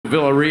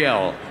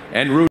Villarreal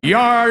and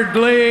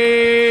Yardley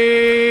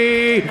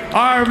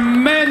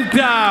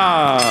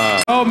Armenta.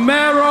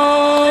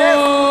 Romero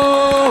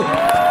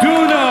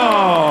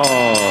Duno.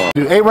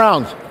 8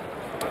 rounds.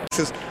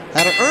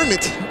 Had to earn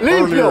it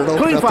Let's earlier go. to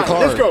open Clean up the fight.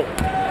 card. Let's go.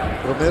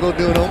 Romero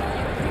Duno.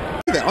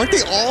 Aren't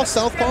they all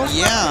southpaws?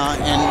 Yeah,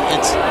 and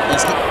it's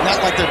not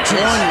like they're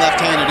born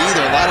left-handed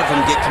either. A lot of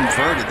them get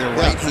converted. They're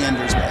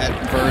right-handers at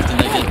birth, and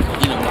they get,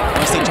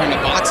 once they turn to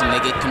boxing,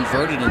 they get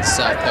converted into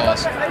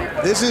southpaws.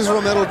 This is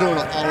Romero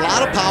Duno. A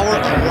lot of power,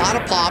 a lot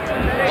of pop,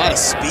 A lot of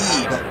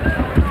speed.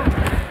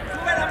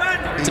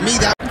 To me,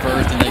 that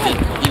birth, and they get,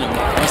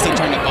 once they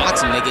turn to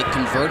boxing, they get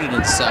converted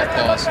into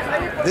southpaws.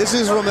 This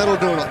is Romero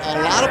Duno. A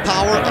lot of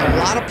power, a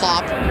lot of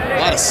pop,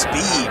 A lot of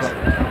speed.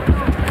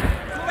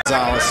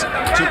 Gonzalez.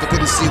 Chupa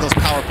couldn't see those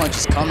power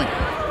punches coming.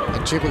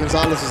 And Chupa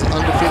Gonzalez is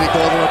undefeated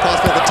golden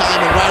across the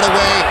time, and right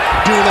away,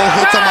 Duno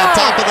hits him on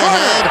top of the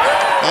head,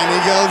 and he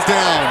goes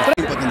down.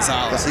 Chupa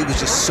Gonzalez, he was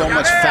just so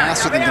much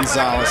faster than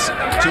Gonzalez.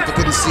 Chupa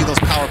couldn't see those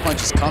power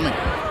punches coming.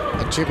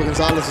 And Chupa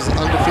Gonzalez is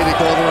undefeated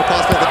golden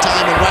across the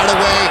time, and right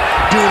away,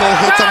 Duno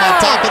hits him on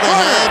top of the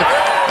head,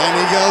 and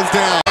he goes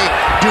down.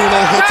 Duno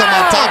hits him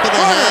on top of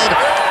the head,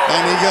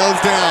 and he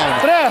goes down.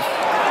 3,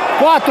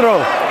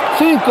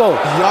 4,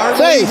 5,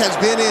 Yardley 6, has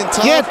been in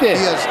tough. 7, He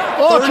has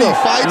 8, 30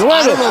 fights. 9,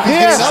 I don't know if he's 10.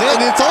 getting up,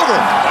 and it's over.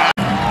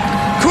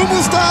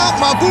 Kumusta,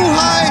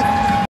 Mabuhay.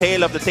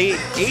 Tail of the day,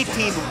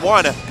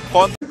 18-1.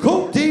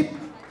 Kuldeep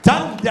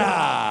Dhanda.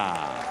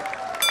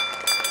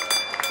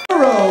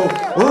 Romero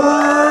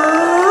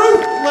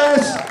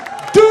Ruthless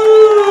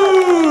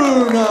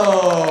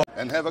Duno.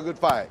 And have a good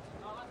fight.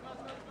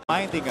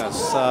 Finding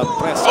us,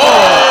 press.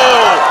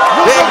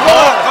 Oh! Big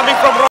hook coming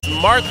from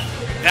Smart.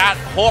 That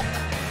hook.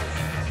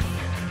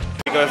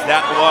 Because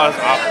that was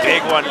a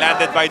big one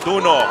landed by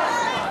Duno.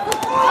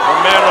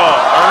 Romero,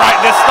 right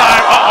this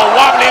time.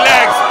 Wobbly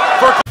legs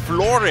for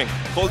flooring.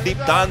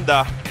 Kuldeep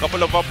Dhanda.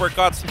 Couple of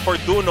uppercuts for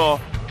Duno.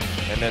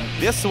 And then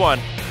this one,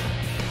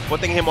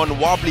 putting him on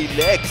wobbly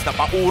legs.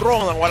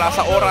 Napaurong nang wala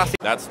sa oras.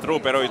 That's true,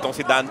 pero itong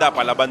si Dhanda,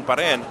 palaban pa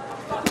rin.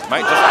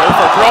 Might just go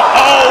for broke.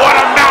 Oh, what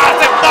a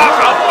massive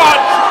knockout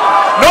punch!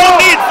 No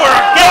need for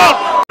a count!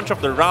 Punch of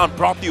the round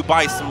brought to you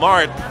by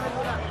Smart.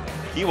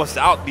 He was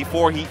out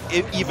before he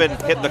even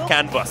hit the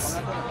canvas.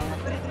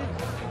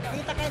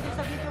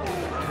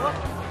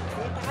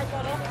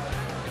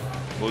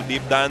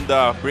 Kuldeep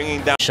Dhanda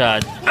bringing down.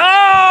 Shot.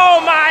 Oh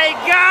my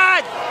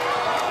God!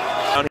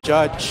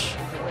 Judge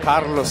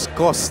Carlos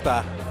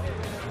Costa.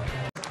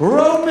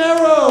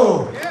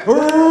 Romero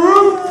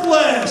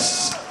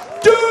Ruthless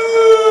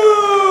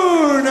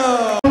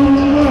Duno.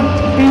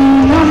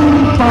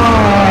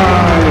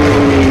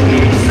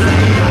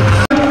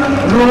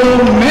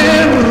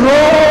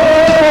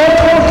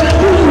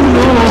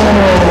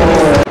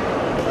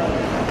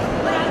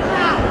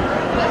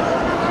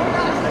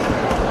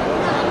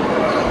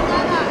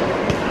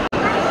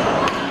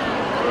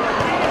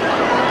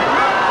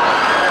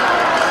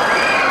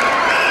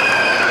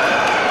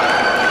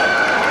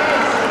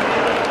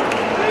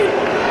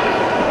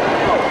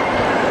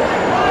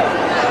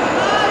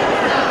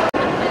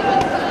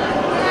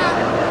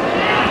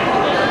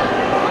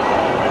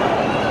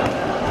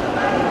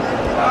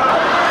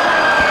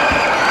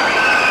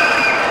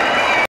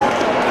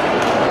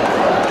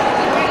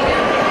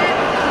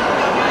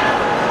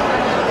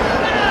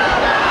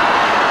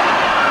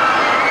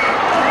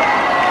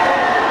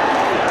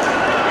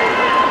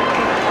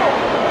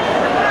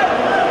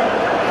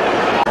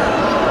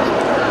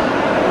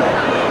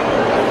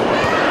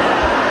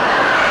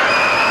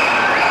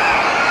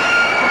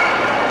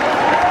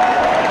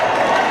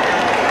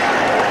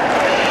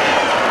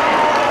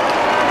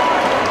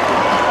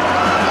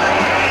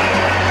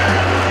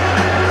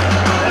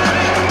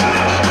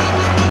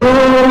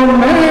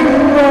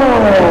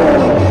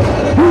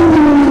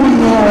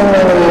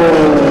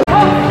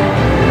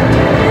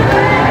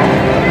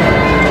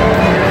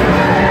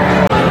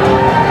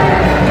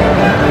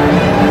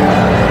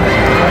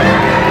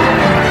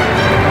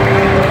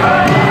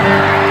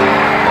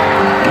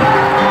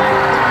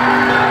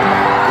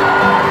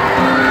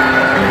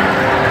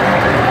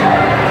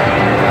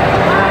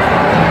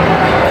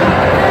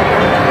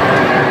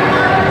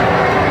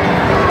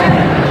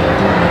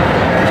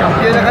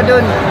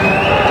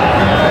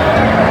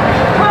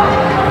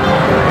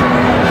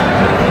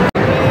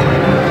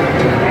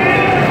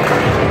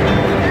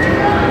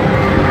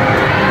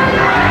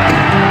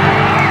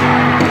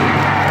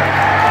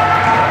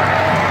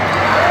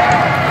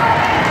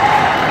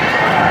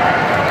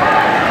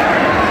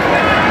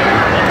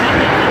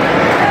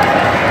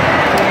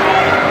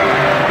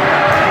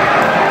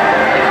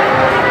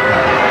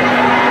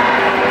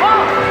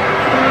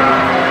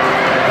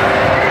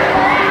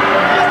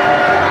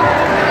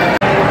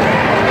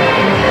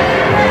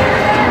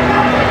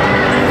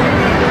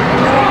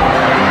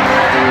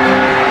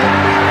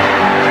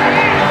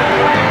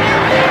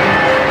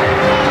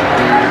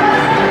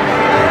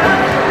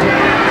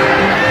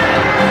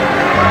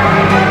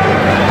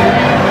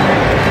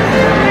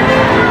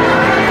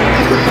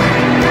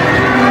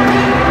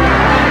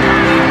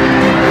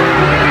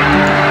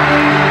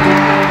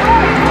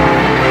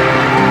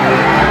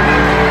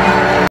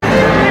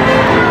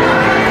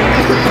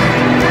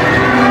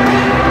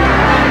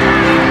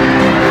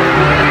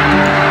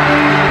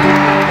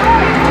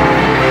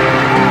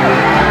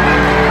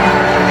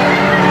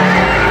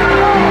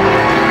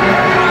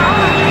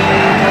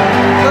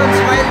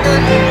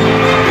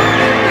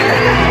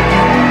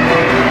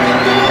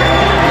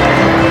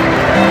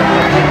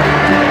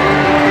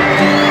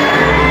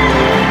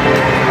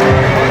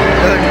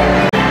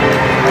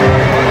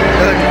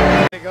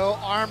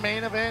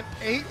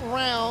 8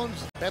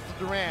 rounds. Beth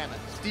Duran,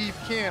 Steve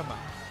Kim,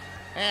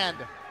 and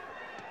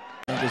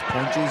his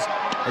punches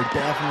are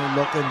definitely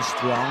looking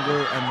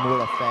stronger and more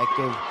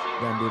effective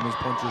than Duno's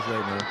punches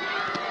right now.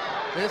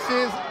 this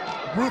is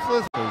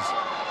Ruthless.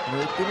 You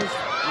know, Duno's,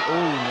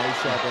 nice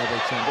shot there by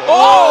Chimpa.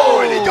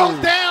 Oh, and he goes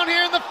down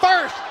here in the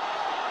first.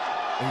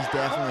 He's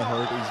definitely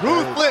hurt. He's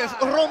Ruthless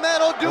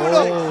Romero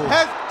Duno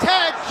has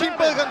tagged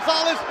Chimpa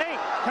Gonzalez. Hey,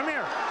 come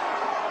here.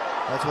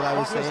 That's what I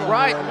was saying.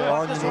 Right.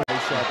 Nice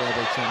shot there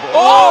by Chimpa.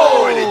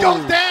 Oh, and he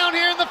goes down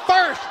here in the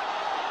first.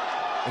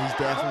 He's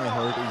definitely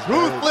hurt. He's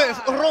Ruthless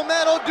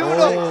Romero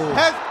Duno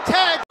has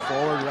tagged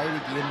forward right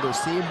again, the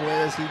same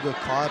way as he got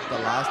caught the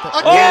last time.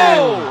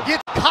 again.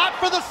 Gets caught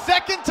for the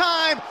second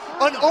time.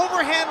 An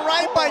overhand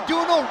right by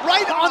Duno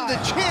right on the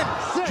chin.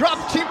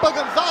 Drops Chimpa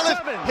Gonzalez.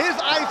 His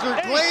eyes are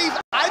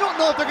glazed. I don't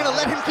know if they're going to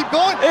let him keep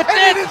going. And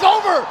it is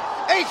over.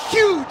 A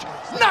huge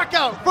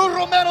knockout for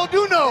Romero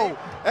Duno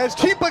as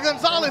Chimpa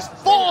Gonzalez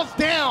falls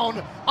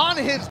down on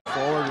his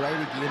forward right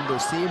again, the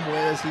same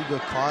way as he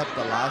got caught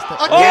the last time.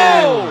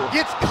 again.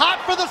 Gets caught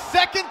for the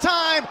second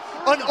time.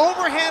 An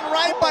overhand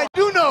right by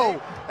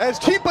Duno as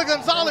Chimpa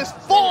Gonzalez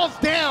falls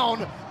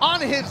down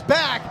on his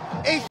back.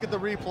 Ace at the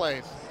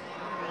replays.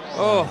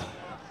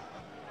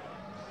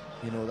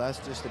 You know, that's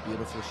just a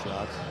beautiful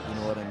shot, you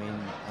know what I mean?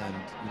 And,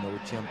 you know,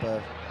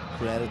 Chimpa,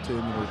 credit to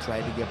him, you know,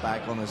 tried to get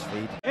back on his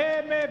feet.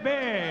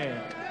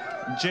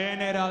 MB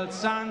General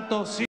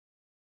Santos.